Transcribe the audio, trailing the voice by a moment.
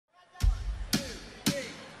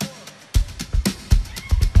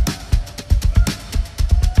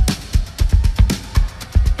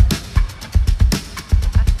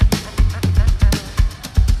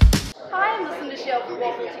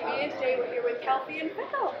KelFi and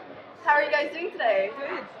FiKel. How are you guys doing today?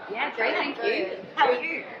 Good. Yeah, great, thank you. How are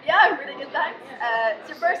you? Yeah, I'm really good, thanks. It's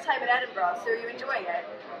your first time in Edinburgh, so are you enjoying it?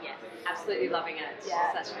 Yes, absolutely loving it. It's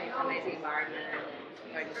Yeah. such an amazing environment and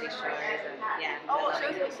going to see shows and yeah. Oh, what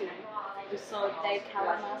shows are you seeing? We saw Dave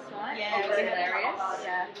Callum last night. Yeah, It was hilarious.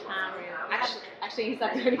 Yeah. Actually, he's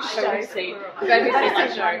like the only show we've seen. We've only seen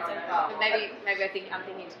one show. But maybe I'm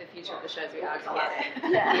thinking to the future of the shows we are going to.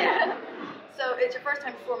 Yeah. So it's your first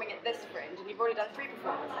time performing at this Fringe, and you've already done 3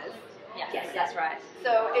 performances. Yes, that's right.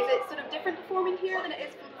 So is it sort of different performing here than it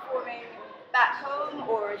is from performing back home,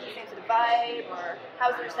 or is it the same sort of vibe, or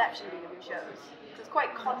how's the reception been of your shows? Because it's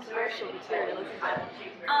quite controversial material, isn't it?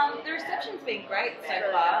 The reception's been great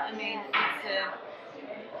so far. I mean,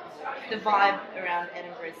 the vibe around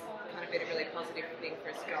Edinburgh has kind of been a really positive thing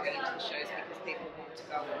for us going into the shows because people want to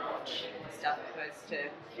go and watch stuff opposed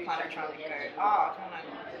to kind of trying to go, come on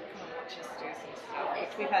watch us do some stuff,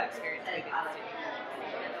 which we've had experience with in Sydney.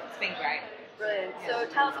 It's been great. Brilliant. So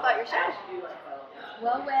tell us about your show.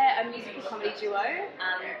 Well, we're a musical comedy duo,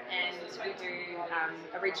 and we do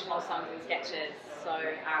original songs and sketches. So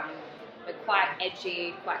we're quite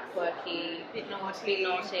edgy, quite quirky, Bit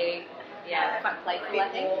naughty. Yeah, quite playful, I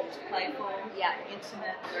think. Warped, playful. Yeah.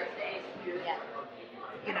 Intimate. Yeah.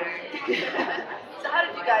 You know. So how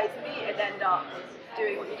did you guys meet and end up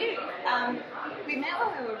doing what you do? We met when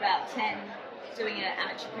we were about 10, doing an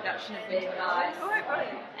amateur production of Gilded Balloon. Oh, right,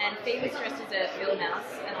 brilliant. And Fi was dressed as a field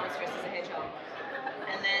mouse, and I was dressed as a hedgehog.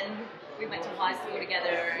 And then we went to high school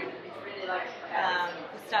together, and we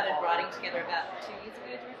started writing together about 2 years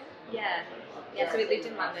ago, do you reckon? Yeah, so we lived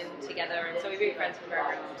in London together, and so we've been friends for a very,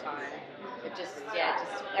 very long time. We've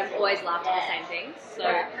and we've always laughed at the same things. So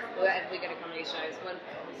if we go to comedy shows, when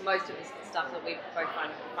most of the stuff that we both find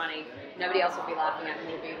funny, nobody else will be laughing at, and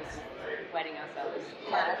we'll be just waiting ourselves.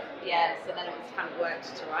 Yeah. So then it was kind of worked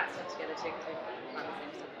to write stuff together too, because we find the same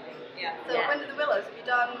stuff. Yeah. So when did the Willows? Have you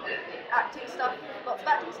done acting stuff, lots of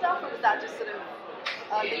acting stuff, or was that just sort of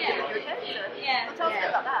when you were kids? Yeah. Well, tell us a bit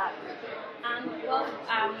about that. I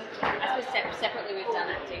suppose separately we've done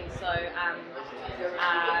acting. So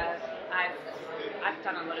I've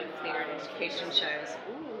done a lot of theatre and education shows.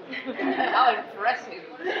 Ooh, how impressive!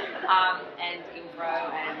 And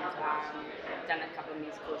impro, and done a couple of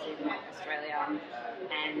musicals in Australia,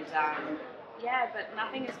 and but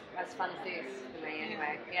nothing is as fun as this for me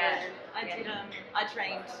anyway. Yeah, I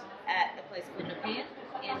trained at a place called Impure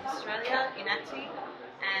in Australia in acting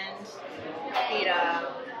and theatre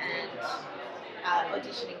and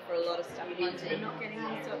auditioning for a lot of stuff in London and not getting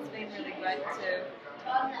in, so it's been really great to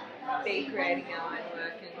be creating our own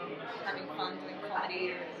work and having fun doing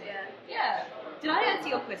comedy. Yeah. Did I answer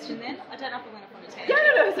your question then? I don't know if I went off on a tangent.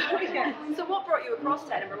 Yeah, no, sorry. Yeah. So what brought you across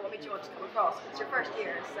to Edinburgh? What made you want to come across? It's your first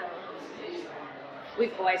year, so...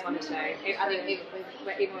 We've always wanted to. I think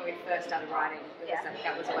even when we first started writing,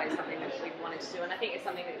 that was always something that we wanted to do, and I think it's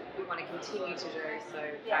something that we want to continue to do. So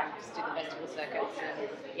just do the festival circuits, and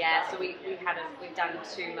so we've done 2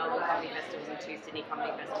 Melbourne comedy festivals and 2 Sydney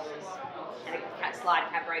comedy festivals, and a Slide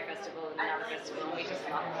Cabaret festival and another festival, and we just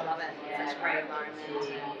love it. It's such a great environment.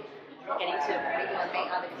 Getting to meet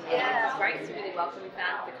other comedians is great. It's really welcoming. We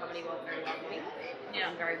found the comedy world very welcoming,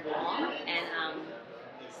 and very warm, and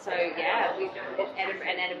so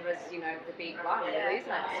Edinburgh's the big one, really, isn't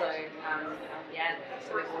it? So so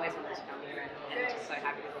we've always wanted to come here, and just so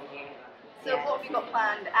happy to be here. So what have you got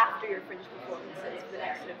planned after your Fringe performances for the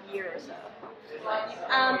next sort of year or so?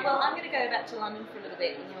 Well, I'm going to go back to London for a little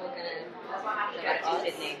bit, and you're going to go back to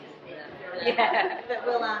Sydney. But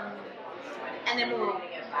we'll and then we'll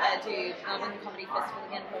do Melbourne Comedy Festival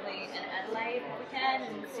again, probably in Adelaide if we can,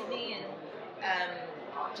 and Sydney, and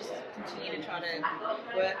just continue to try to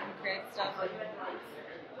work and create stuff,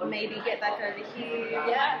 and maybe get back over here.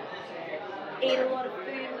 Yeah. Eat a lot of food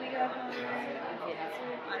when we go home.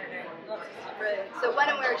 I don't know, lots of stuff. Brilliant. So when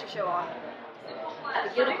and where is your show on? At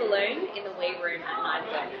the Gilded Balloon in the wee room at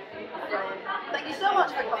 9:30. Thank you so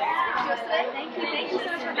much for coming to us today. Thank you so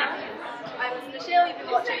much for having us. I'm Michelle, you've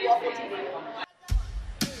been watching Waffle TV.